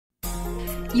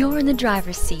You're in the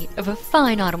driver's seat of a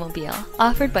fine automobile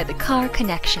offered by the Car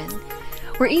Connection.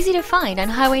 We're easy to find on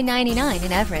Highway 99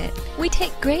 in Everett. We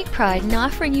take great pride in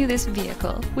offering you this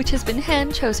vehicle, which has been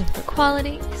hand-chosen for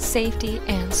quality, safety,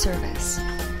 and service.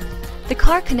 The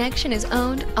Car Connection is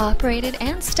owned, operated,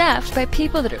 and staffed by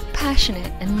people that are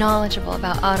passionate and knowledgeable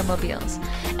about automobiles.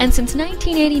 And since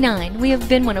 1989, we have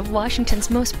been one of Washington's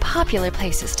most popular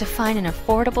places to find an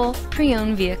affordable,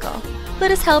 pre-owned vehicle.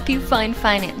 Let us help you find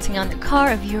financing on the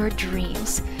car of your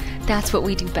dreams. That's what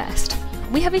we do best.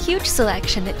 We have a huge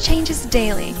selection that changes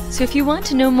daily, so if you want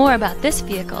to know more about this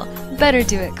vehicle, better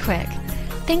do it quick.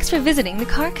 Thanks for visiting the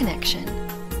Car Connection.